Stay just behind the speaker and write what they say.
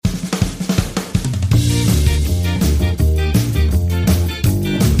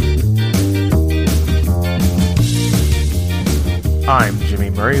I'm Jimmy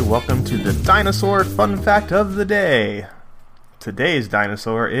Murray. Welcome to the Dinosaur Fun Fact of the Day. Today's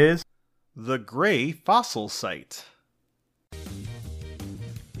dinosaur is the Gray Fossil Site.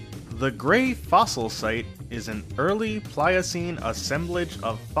 The Gray Fossil Site is an early Pliocene assemblage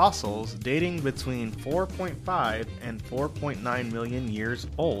of fossils dating between 4.5 and 4.9 million years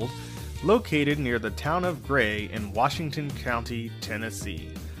old, located near the town of Gray in Washington County, Tennessee.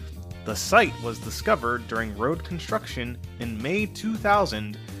 The site was discovered during road construction in May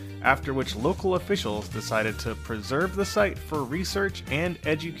 2000, after which local officials decided to preserve the site for research and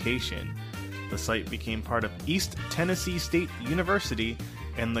education. The site became part of East Tennessee State University,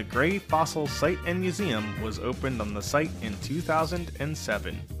 and the Gray Fossil Site and Museum was opened on the site in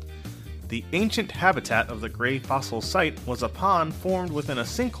 2007. The ancient habitat of the Gray Fossil Site was a pond formed within a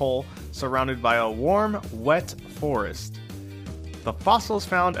sinkhole surrounded by a warm, wet forest. The fossils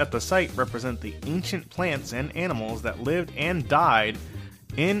found at the site represent the ancient plants and animals that lived and died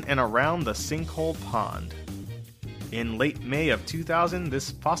in and around the sinkhole pond. In late May of 2000,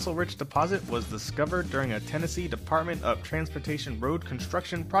 this fossil-rich deposit was discovered during a Tennessee Department of Transportation road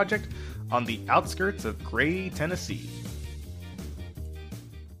construction project on the outskirts of Gray, Tennessee.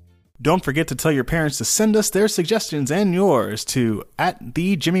 Don't forget to tell your parents to send us their suggestions and yours to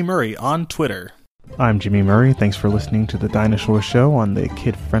 @TheJimmyMurray on Twitter. I'm Jimmy Murray. Thanks for listening to The Dinosaur Show on the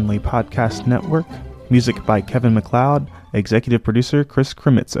Kid-Friendly Podcast Network. Music by Kevin MacLeod. Executive producer Chris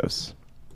Kremitzos.